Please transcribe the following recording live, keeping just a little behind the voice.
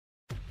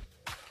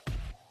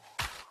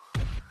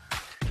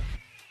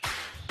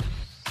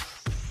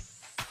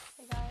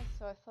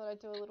I thought I'd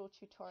do a little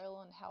tutorial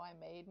on how I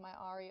made my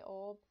Ahri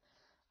Orb.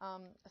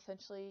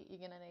 Essentially, you're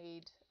going to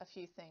need a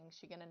few things.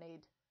 You're going to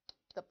need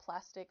the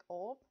plastic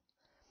orb.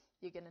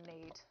 You're going to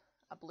need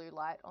a blue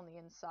light on the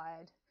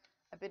inside,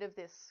 a bit of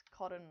this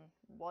cotton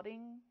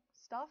wadding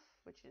stuff,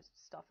 which is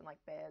stuff in like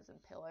bears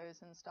and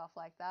pillows and stuff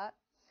like that.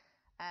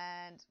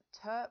 And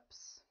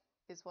terps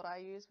is what I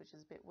use, which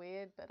is a bit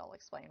weird, but I'll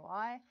explain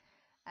why.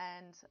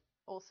 And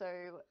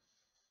also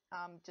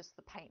just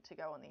the paint to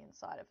go on the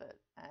inside of it,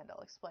 and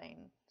I'll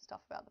explain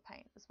stuff about the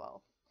paint as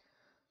well.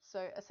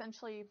 So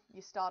essentially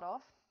you start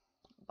off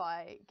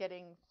by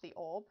getting the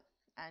orb,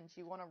 and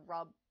you want to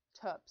rub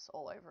terps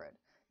all over it.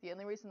 The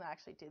only reason I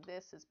actually did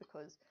this is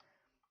because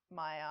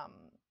my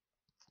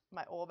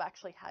my orb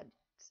actually had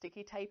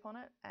sticky tape on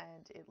it,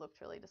 and it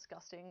looked really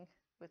disgusting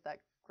with that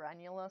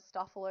granular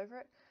stuff all over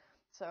it.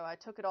 So I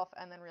took it off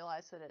and then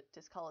realized that it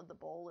discolored the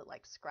ball. It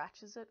like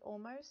scratches it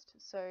almost.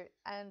 So,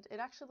 and it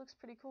actually looks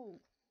pretty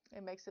cool.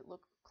 It makes it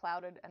look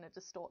clouded and it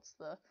distorts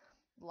the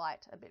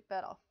light a bit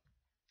better.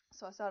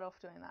 So I started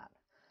off doing that.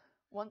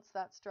 Once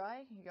that's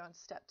dry, you go on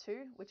step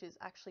 2, which is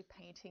actually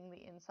painting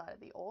the inside of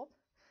the orb.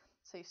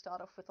 So you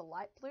start off with a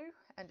light blue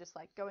and just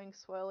like going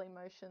swirling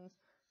motions,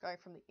 going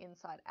from the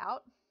inside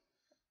out.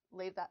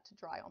 Leave that to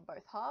dry on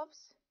both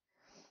halves.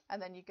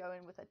 And then you go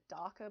in with a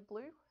darker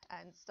blue,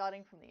 and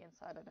starting from the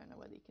inside, I don't know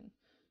whether you can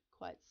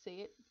quite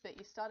see it, but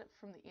you start it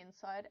from the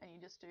inside and you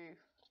just do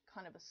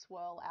kind of a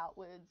swirl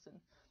outwards and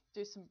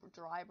do some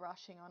dry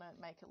brushing on it,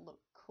 make it look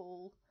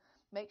cool.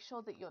 Make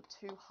sure that your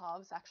two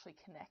halves actually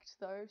connect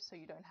though, so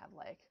you don't have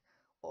like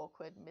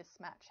awkward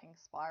mismatching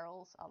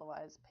spirals,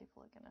 otherwise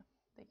people are gonna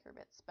think you're a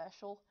bit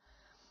special.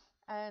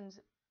 And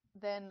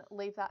then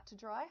leave that to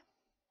dry.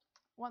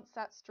 Once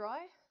that's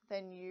dry,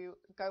 then you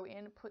go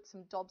in, put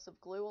some dobs of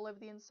glue all over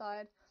the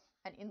inside,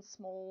 and in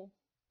small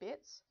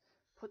bits,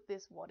 put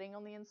this wadding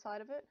on the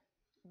inside of it.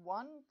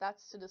 1,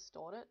 that's to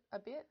distort it a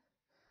bit,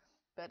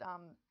 but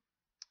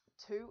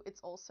 2,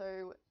 it's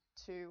also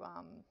to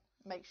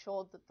make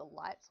sure that the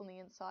lights on the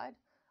inside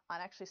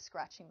aren't actually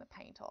scratching the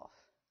paint off,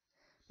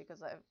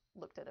 because I've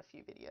looked at a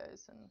few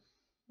videos and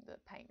the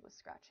paint was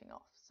scratching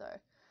off. So,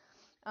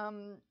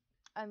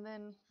 and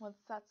then once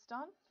that's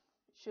done,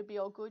 should be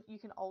all good. You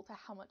can alter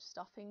how much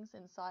stuffing's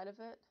inside of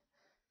it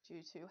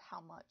due to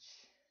how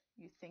much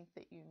you think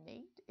that you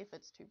need. If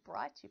it's too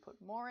bright, you put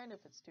more in. If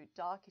it's too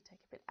dark, you take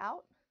a bit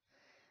out.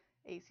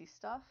 Easy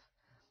stuff.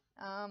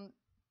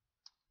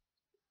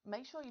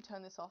 Make sure you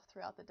turn this off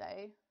throughout the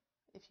day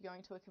if you're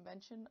going to a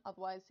convention,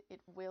 otherwise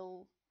it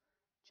will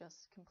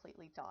just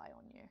completely die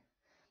on you.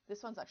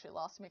 This one's actually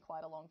lasted me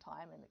quite a long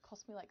time, and it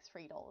cost me like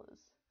 $3.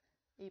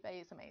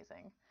 eBay is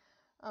amazing.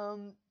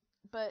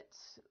 But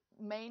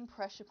main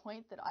pressure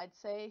point that I'd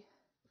say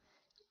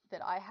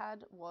that I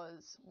had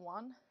was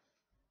 1,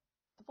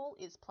 the ball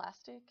is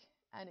plastic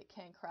and it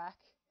can crack.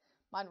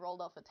 Mine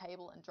rolled off a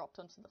table and dropped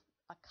onto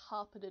a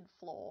carpeted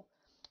floor,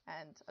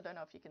 and I don't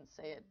know if you can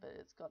see it, but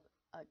it's got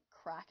a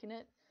crack in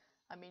it.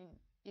 I mean,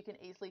 you can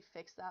easily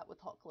fix that with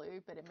hot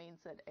glue, but it means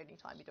that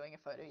anytime you're doing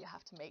a photo, you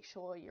have to make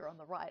sure you're on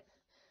the right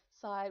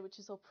side, which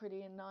is all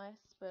pretty and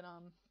nice. But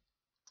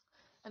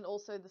and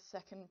also the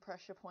second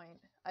pressure point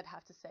I'd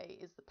have to say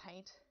is the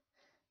paint.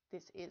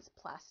 This is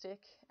plastic,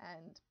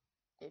 and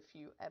if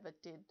you ever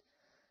did,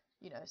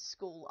 you know,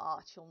 school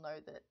art, you'll know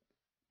that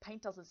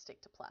paint doesn't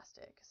stick to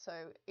plastic. So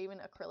even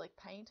acrylic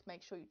paint,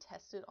 make sure you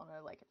test it on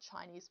a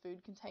Chinese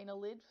food container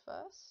lid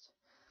first,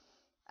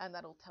 and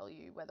that'll tell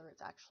you whether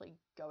it's actually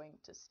going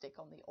to stick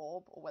on the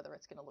orb or whether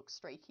it's going to look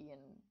streaky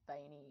and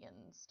veiny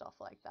and stuff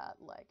like that,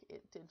 like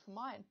it did for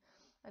mine,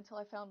 until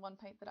I found one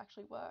paint that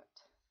actually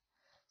worked.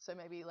 So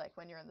maybe like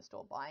when you're in the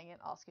store buying it,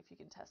 ask if you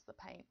can test the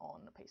paint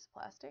on a piece of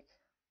plastic.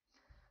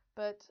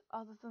 But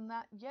other than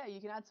that, yeah,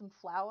 you can add some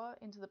flour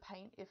into the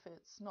paint if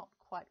it's not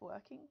quite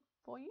working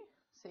for you.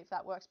 See if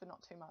that works, but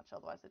not too much,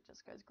 otherwise it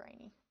just goes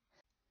grainy.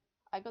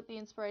 I got the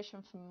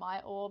inspiration from my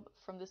orb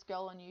from this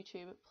girl on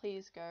YouTube.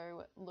 Please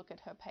go look at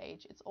her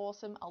page. It's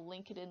awesome. I'll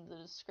link it in the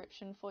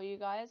description for you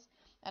guys.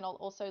 And I'll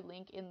also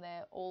link in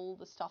there all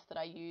the stuff that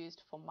I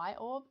used for my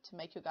orb to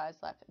make your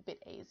guys' life a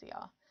bit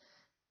easier.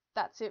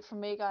 That's it from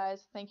me,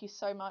 guys. Thank you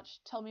so much.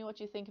 Tell me what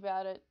you think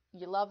about it.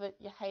 You love it,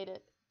 you hate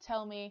it,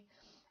 tell me.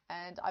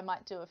 And I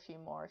might do a few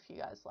more if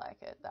you guys like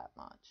it that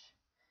much.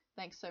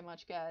 Thanks so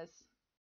much, guys.